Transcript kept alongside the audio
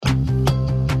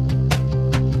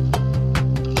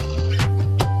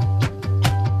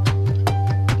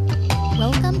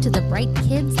Bright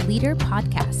Kids Leader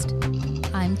Podcast.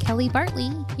 I'm Kelly Bartley,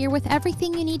 here with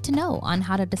everything you need to know on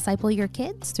how to disciple your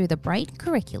kids through the Bright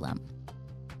curriculum.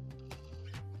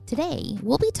 Today,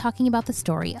 we'll be talking about the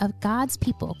story of God's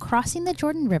people crossing the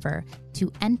Jordan River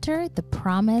to enter the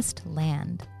Promised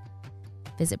Land.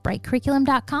 Visit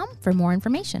brightcurriculum.com for more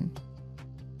information.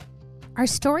 Our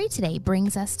story today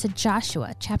brings us to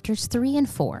Joshua chapters 3 and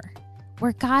 4,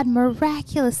 where God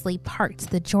miraculously parts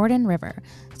the Jordan River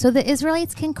so the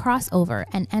Israelites can cross over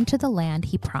and enter the land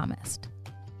he promised.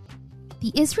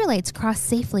 The Israelites cross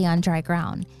safely on dry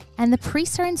ground, and the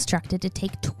priests are instructed to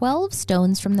take 12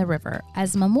 stones from the river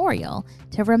as a memorial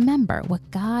to remember what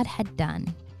God had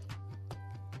done.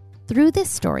 Through this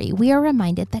story, we are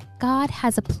reminded that God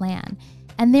has a plan,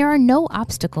 and there are no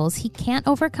obstacles he can't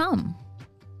overcome.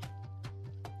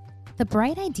 The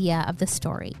bright idea of the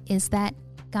story is that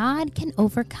God can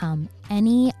overcome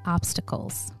any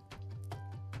obstacles.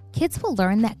 Kids will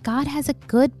learn that God has a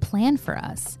good plan for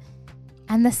us,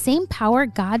 and the same power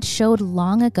God showed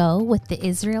long ago with the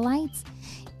Israelites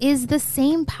is the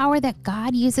same power that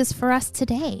God uses for us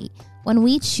today when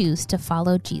we choose to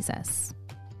follow Jesus.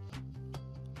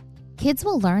 Kids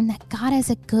will learn that God has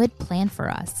a good plan for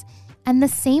us, and the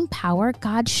same power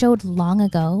God showed long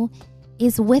ago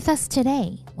is with us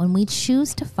today when we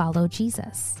choose to follow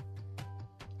Jesus.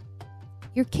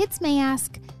 Your kids may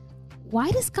ask,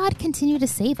 why does God continue to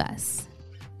save us?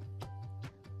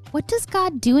 What does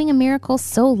God doing a miracle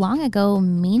so long ago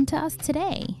mean to us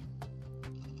today?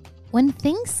 When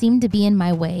things seem to be in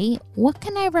my way, what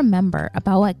can I remember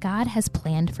about what God has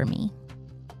planned for me?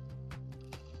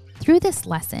 Through this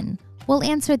lesson, we'll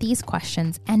answer these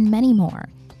questions and many more,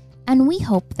 and we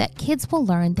hope that kids will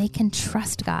learn they can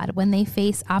trust God when they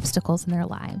face obstacles in their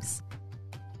lives,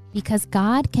 because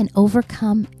God can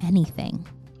overcome anything.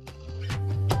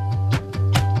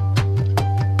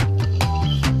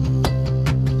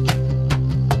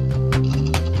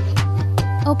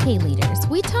 Okay, leaders,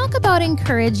 we talk about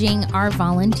encouraging our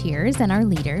volunteers and our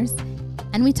leaders,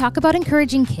 and we talk about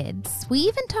encouraging kids. We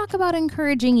even talk about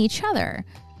encouraging each other.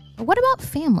 But what about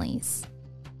families?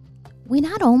 We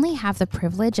not only have the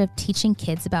privilege of teaching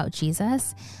kids about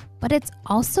Jesus, but it's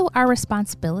also our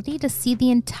responsibility to see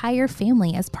the entire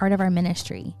family as part of our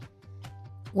ministry.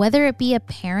 Whether it be a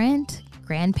parent,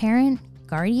 grandparent,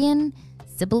 guardian,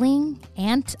 sibling,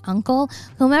 aunt, uncle,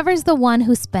 whomever's the one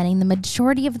who's spending the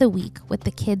majority of the week with the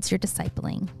kids you're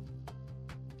discipling.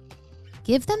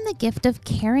 Give them the gift of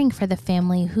caring for the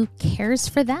family who cares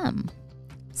for them.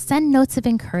 Send notes of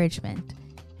encouragement.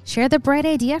 Share the bright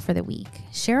idea for the week.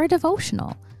 Share a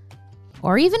devotional.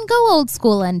 Or even go old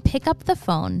school and pick up the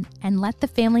phone and let the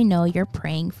family know you're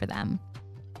praying for them.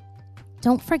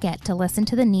 Don't forget to listen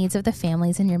to the needs of the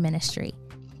families in your ministry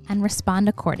and respond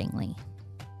accordingly.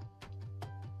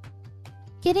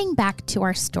 Getting back to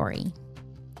our story,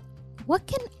 what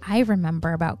can I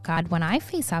remember about God when I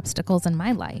face obstacles in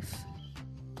my life?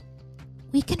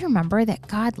 We can remember that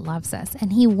God loves us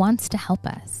and He wants to help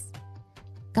us.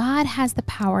 God has the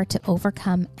power to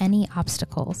overcome any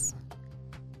obstacles.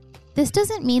 This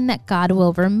doesn't mean that God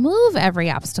will remove every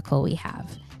obstacle we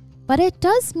have, but it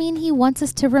does mean He wants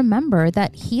us to remember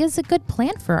that He has a good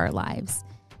plan for our lives,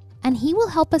 and He will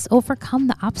help us overcome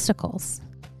the obstacles.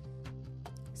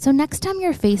 So next time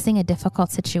you're facing a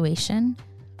difficult situation,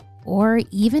 or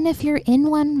even if you're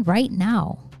in one right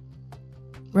now,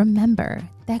 remember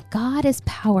that God is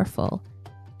powerful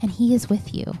and He is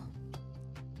with you.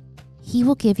 He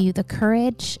will give you the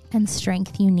courage and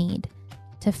strength you need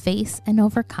to face and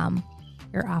overcome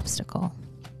your obstacle.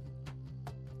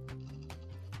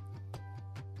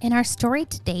 In our story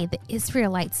today, the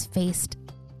Israelites faced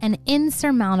an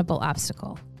insurmountable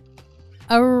obstacle.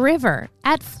 A river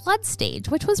at flood stage,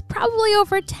 which was probably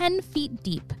over 10 feet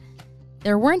deep.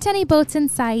 There weren't any boats in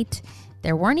sight.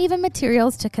 There weren't even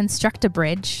materials to construct a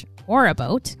bridge or a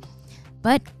boat.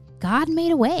 But God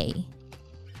made a way.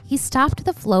 He stopped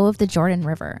the flow of the Jordan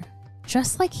River,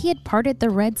 just like He had parted the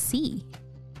Red Sea.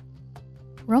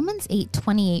 Romans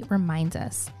 8:28 reminds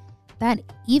us that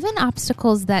even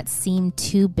obstacles that seem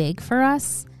too big for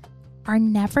us are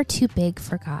never too big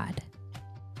for God.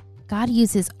 God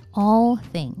uses all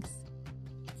things,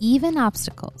 even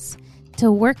obstacles,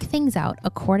 to work things out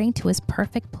according to His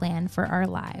perfect plan for our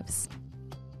lives.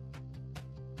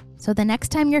 So the next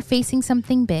time you're facing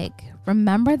something big,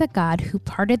 remember the God who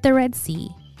parted the Red Sea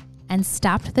and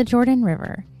stopped the Jordan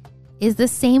River is the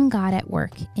same God at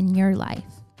work in your life.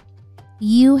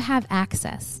 You have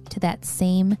access to that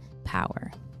same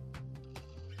power.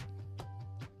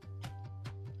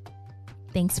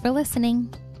 Thanks for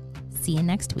listening. See you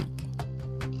next week.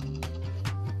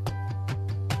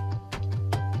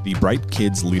 The Bright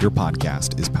Kids Leader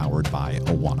Podcast is powered by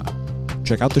Awana.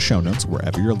 Check out the show notes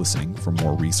wherever you're listening for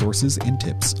more resources and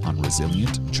tips on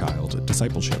resilient child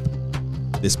discipleship.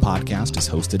 This podcast is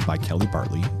hosted by Kelly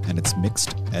Bartley, and it's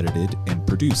mixed, edited, and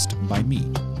produced by me,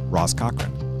 Roz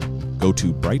Cochran. Go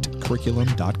to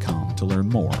brightcurriculum.com to learn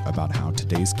more about how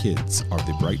today's kids are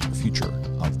the bright future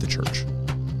of the church.